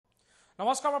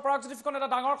নমস্কাৰ মই পৰাগজ্যোতিফিকন এটা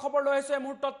ডাঙৰ খবৰ লৈ আহিছো এই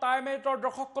মুহূৰ্তত টাইমেটৰ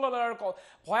দৰ্শকসকললৈ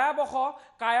ভয়াবহ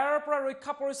কায়াৰৰ পৰা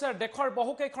ৰক্ষা পৰিছে দেশৰ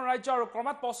বহুকেইখন ৰাজ্য আৰু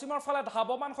ক্ৰমাৎ পশ্চিমৰ ফালে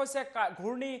ধাৱমান হৈছে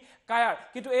ঘূৰ্ণী কায়াৰ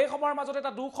কিন্তু এই সময়ৰ মাজত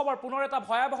এটা দুখবৰ পুনৰ এটা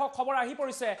ভয়াবহ খবৰ আহি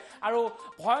পৰিছে আৰু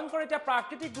ভয়ংকৰ এতিয়া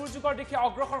প্ৰাকৃতিক দুৰ্যোগৰ দিশে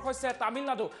অগ্ৰসৰ হৈছে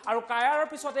তামিলনাডু আৰু কায়াৰৰ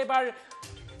পিছত এইবাৰ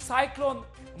সাইক্লোন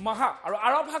মাহা আৰু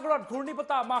আৰৱ সাগৰত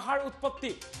ঘূৰ্ণীবতাহ মাহাৰ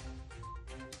উৎপত্তি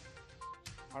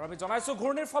আৰু আমি জনাইছো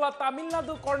ঘূৰ্ণীৰ ফলত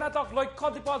তামিলনাডু কৰ্ণাটক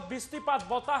লক্ষদ্বীপত বৃষ্টিপাত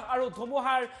বতাহ আৰু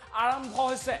ধুমুহাৰ আৰম্ভ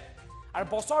হৈছে আৰু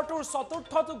বছৰটোৰ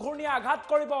চতুৰ্থটো ঘূৰ্ণীয়ে আঘাত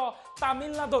কৰিব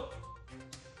তামিলনাডুত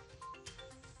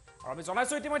আৰু আমি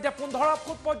জনাইছো ইতিমধ্যে 15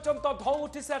 ফুট পৰ্যন্ত ঢৌ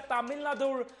উঠিছে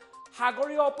তামিলনাডুৰ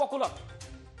সাগৰীয় উপকূলত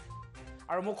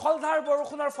আৰু মুখলধাৰ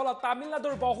বৰষুণৰ ফলত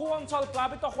তামিলনাডুৰ বহু অঞ্চল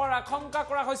প্লাবিত হোৱাৰ আশংকা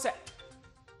কৰা হৈছে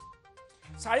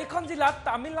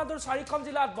তামিলনাডুৰ 4খন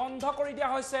জিলাত বন্ধ কৰি দিয়া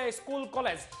হৈছে স্কুল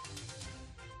কলেজ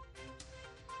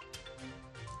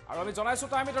আৰু আমি জনাইছো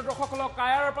টাইমেটৰ দৰ্শকসকলক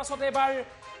কায়াৰৰ পাছত এইবাৰ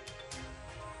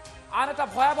আন এটা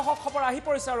ভয়াবহ খবৰ আহি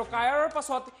পৰিছে আৰু কায়াৰৰ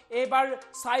পাছত এইবাৰ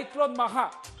সাইক্লোন মাহা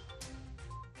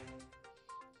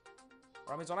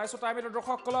আৰু আমি জনাইছো টাইমেটৰ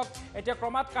দৰ্শকসকলক এতিয়া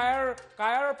ক্ৰমাৎ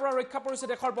কায়াৰৰ পৰা ৰক্ষা পৰিছে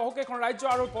দেশৰ বহুকেইখন ৰাজ্য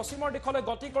আৰু পশ্চিমৰ দিশলৈ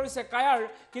গতি কৰিছে কায়াৰ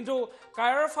কিন্তু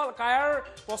কায়াৰ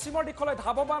পশ্চিমৰ দিশলৈ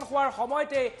ধাৱমান হোৱাৰ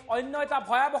সময়তে অন্য এটা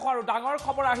ভয়াবহ আৰু ডাঙৰ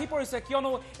খবৰ আহি পৰিছে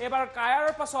কিয়নো এইবাৰ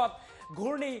কায়াৰৰ পাছত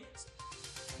ঘূৰ্ণী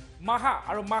মাহা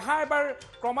আৰু মাহা এবাৰ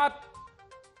ক্ৰমাৎ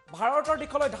ভাৰতৰ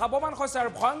দিশলৈ ধাৱমান হৈছে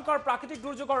আৰু ভয়ংকৰ প্ৰাকৃতিক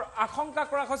দুৰ্যোগৰ আশংকা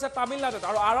কৰা হৈছে তামিলনাডুত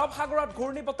আৰু আৰৱ সাগৰত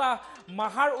ঘূৰ্ণীবতাহ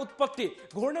মাহাৰ উৎপত্তি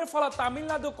ঘূৰ্ণীৰ ফলত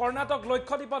তামিলনাডু কৰ্ণাটক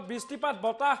লক্ষদ্বীপত বৃষ্টিপাত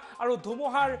বতাহ আৰু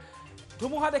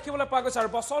ধুমুহা দেখিবলৈ পোৱা গৈছে আৰু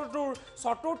বছৰটোৰ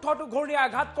চতুৰ্থটো ঘূৰ্ণীয়ে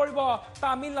আঘাত কৰিব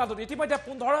তামিলনাডুত ইতিমধ্যে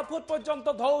 15 ফুট পৰ্যন্ত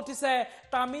ঢৌ উঠিছে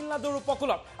তামিলনাডুৰ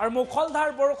উপকূলত আৰু মুখলধাৰ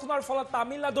বৰষুণৰ ফলত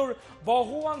তামিলনাডুৰ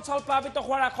বহু অঞ্চল প্লাবিত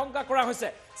হোৱাৰ আশংকা কৰা হৈছে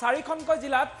 4খনকৈ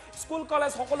জিলাত স্কুল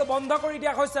কলেজ সকলো বন্ধ কৰি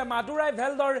দিয়া হৈছে মাদুৰাই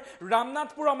ভেলদৰ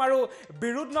ৰামনাথপুৰম আৰু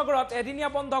বিৰুধনগৰত এদিনীয়া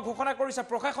বন্ধ ঘোষণা কৰিছে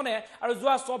প্ৰশাসনে আৰু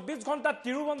যোৱা 24 ঘণ্টাত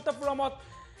তিৰুৱন্তপুৰমত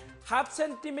 7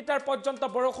 সেন্টিমিটাৰ পৰ্যন্ত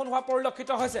বৰষুণ হোৱা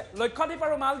পৰিলক্ষিত হৈছে লক্ষদ্বীপ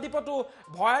আৰু মালদ্বীপতো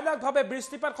ভয়ানকভাৱে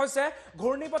বৃষ্টিপাত হৈছে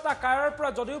ঘূৰ্ণীবতাহ কায়াৰৰ পৰা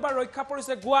যদিওবা ৰক্ষা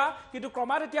পৰিছে গোৱা কিন্তু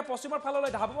ক্ৰমাৎ এতিয়া পশ্চিমৰ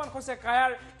ফাললৈ ধাৱমান হৈছে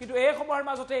কায়াৰ কিন্তু এই সময়ৰ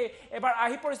মাজতে এবাৰ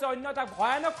আহি পৰিছে অন্য এটা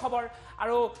ভয়ানক খবৰ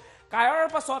আৰু কায়াৰৰ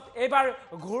পাছত এইবাৰ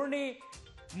ঘূৰ্ণী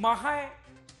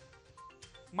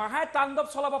মাহাই তাণ্ডৱ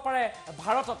চলাব পাৰে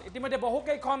ভাৰতত ইতিমধ্যে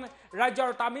বহুকেইখন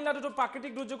ৰাজ্যৰ তামিলনাডুতো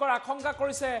প্ৰাকৃতিক দুৰ্যোগৰ আশংকা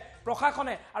কৰিছে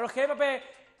প্ৰশাসনে আৰু সেইবাবে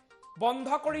বন্ধ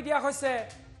কৰি দিয়া হৈছে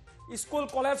স্কুল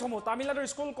কলেজসমূহ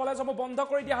তামিলনাডুৰ স্কুল কলেজসমূহ বন্ধ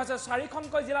কৰি দিয়া হৈছে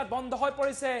 4খনকৈ জিলাত বন্ধ হৈ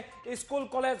পৰিছে স্কুল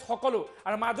কলেজ সকলো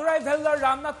আৰু মাদুৰাই ভেলদৰ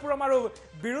ৰামনাথপুৰম আৰু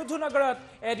বিৰুধুনগৰত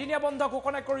এদিনীয়া বন্ধ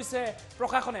ঘোষণা কৰিছে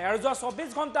প্ৰশাসনে আৰু যোৱা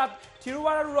 24 ঘণ্টাত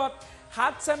থিৰুৱাৰুৰত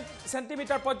 7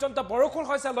 সেন্টিমিটাৰ পৰ্যন্ত বৰষুণ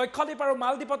হৈছে লক্ষদ্বীপ আৰু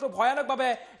মালদ্বীপতো ভয়ানকভাৱে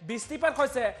বৃষ্টিপাত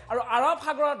হৈছে আৰু আৰৱ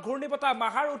সাগৰত ঘূৰ্ণীবতাহ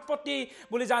মাহাৰ উৎপত্তি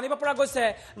বুলি জানিব পৰা গৈছে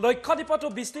লক্ষদ্বীপতো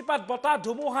বৃষ্টিপাত বতাহ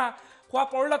ধুমুহা হোৱা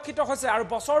পৰিলক্ষিত হৈছে আৰু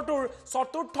বছৰটোৰ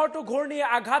চতুৰ্থটো ঘূৰ্ণীয়ে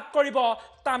আঘাত কৰিব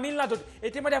তামিলনাডুত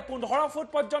ইতিমধ্যে 15 ফুট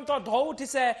পৰ্যন্ত ঢৌ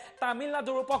উঠিছে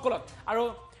তামিলনাডুৰ উপকূলত আৰু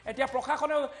এতিয়া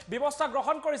প্ৰশাসনেও ব্যৱস্থা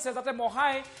গ্ৰহণ কৰিছে যাতে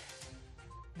মহাই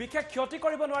বিশেষ ক্ষতি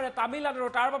কৰিব নোৱাৰে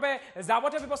তামিলনাডুৰ তাৰ বাবে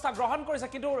যাৱতীয় ব্যৱস্থা গ্ৰহণ কৰিছে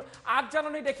কিন্তু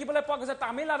আগজাননী দেখিবলৈ পোৱা গৈছে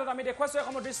তামিলনাডুত আমি দেখুৱাইছো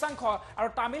এখন দৃশ্যাংশ আৰু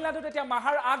তামিলনাডুত এতিয়া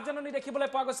মাহাৰ আগজাননী দেখিবলৈ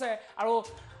পোৱা গৈছে আৰু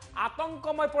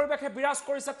আতংকময় পৰিৱেশে বিৰাজ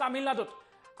কৰিছে তামিলনাডুত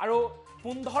আৰু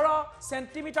 15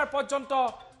 সেন্টিমিটাৰ পৰ্যন্ত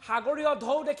সাগৰীয়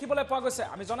ঢৌ দেখিবলৈ পোৱা গৈছে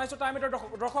আমি জনাইছো টাইমেটৰ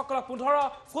দৰ্শকসকলক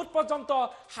 15 ফুট পৰ্যন্ত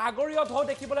সাগৰীয় ঢৌ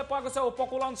দেখিবলৈ পোৱা গৈছে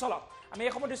উপকূল অঞ্চলত আমি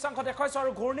এই সময় দৃশ্যাংশ দেখুৱাইছো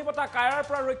আৰু ঘূৰ্ণীবতাহ কায়াৰৰ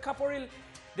পৰা ৰক্ষা পৰিল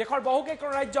দেশৰ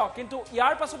বহুকেইখন ৰাজ্য কিন্তু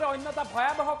ইয়াৰ পাছতে অন্য এটা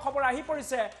ভয়াবহ খবৰ আহি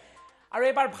পৰিছে আৰু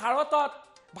এইবাৰ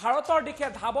ভাৰতৰ দিশে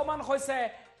ধাৱমান হৈছে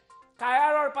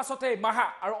কায়াৰৰ পাছতে মাহা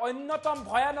আৰু অন্যতম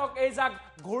ভয়ানক এই জাক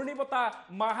ঘূৰ্ণীবতাহ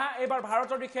মাহা এইবাৰ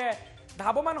ভাৰতৰ দিশে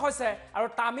ধাৱমান হৈছে আৰু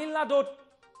তামিলনাডুত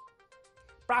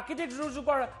প্ৰাকৃতিক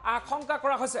দুৰ্যোগৰ আশংকা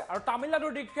কৰা হৈছে আৰু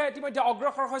তামিলনাডুৰ দিশে ইতিমধ্যে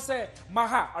অগ্ৰসৰ হৈছে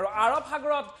মাহা আৰু আৰৱ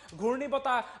সাগৰত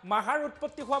ঘূৰ্ণীবতাহ মাহাৰ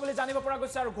উৎপত্তি হোৱা বুলি জানিব পৰা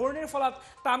গৈছে আৰু ঘূৰ্ণীৰ ফলত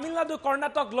তামিলনাডু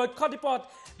কৰ্ণাটক লক্ষদ্বীপত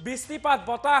বৃষ্টিপাত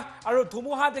বতাহ আৰু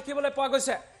ধুমুহা দেখিবলৈ পোৱা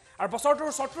গৈছে আৰু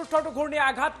বছৰটোৰ চতুৰ্থটো ঘূৰ্ণীয়ে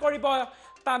আঘাত কৰিব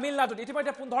তামিলনাডুত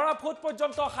ইতিমধ্যে 15 ফুট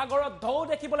পৰ্যন্ত সাগৰত ঢৌ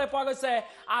দেখিবলৈ পোৱা গৈছে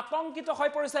আতংকিত হৈ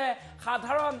পৰিছে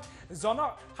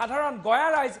সাধাৰণ গয়া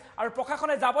ৰাইজ আৰু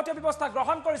প্ৰশাসনে যাৱতীয় ব্যৱস্থা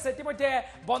গ্ৰহণ কৰিছে ইতিমধ্যে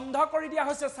বন্ধ কৰি দিয়া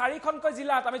হৈছে 4খনকৈ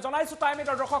জিলাত আমি জনাইছো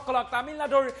টাইমেটৰ দৰ্শকসকলক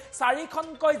তামিলনাডুৰ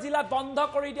 4খনকৈ জিলাত বন্ধ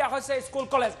কৰি দিয়া হৈছে স্কুল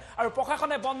কলেজ আৰু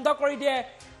প্ৰশাসনে বন্ধ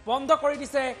কৰি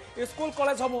দিছে স্কুল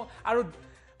কলেজসমূহ আৰু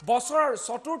বছৰৰ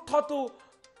চতুৰ্থটো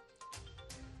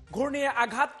ঘূৰ্ণীয়ে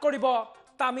আঘাত কৰিব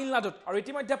তামিলনাডুত আৰু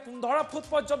ইতিমধ্যে 15 ফুট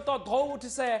পৰ্যন্ত ঢৌ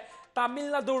উঠিছে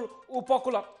তামিলনাডুৰ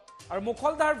উপকূলত আৰু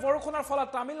মুখলধাৰ বৰষুণৰ ফলত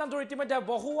তামিলনাডুৰ ইতিমধ্যে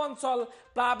বহু অঞ্চল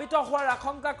প্লাবিত হোৱাৰ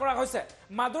আশংকা কৰা হৈছে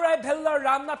মাদুৰাই ভেল্লোৰ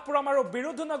ৰামনাথপুৰম আৰু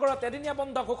বিৰুধুনগৰত এদিনীয়া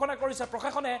বন্ধ ঘোষণা কৰিছে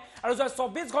প্ৰশাসনে আৰু যোৱা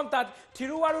 24 ঘণ্টাত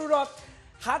থিৰুৱাৰুৰত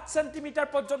 7 সেণ্টিমিটাৰ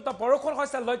পৰ্যন্ত বৰষুণ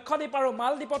হৈছে লক্ষদ্বীপ আৰু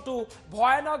মালদ্বীপতো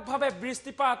ভয়ানকভাৱে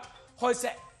বৃষ্টিপাত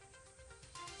হৈছে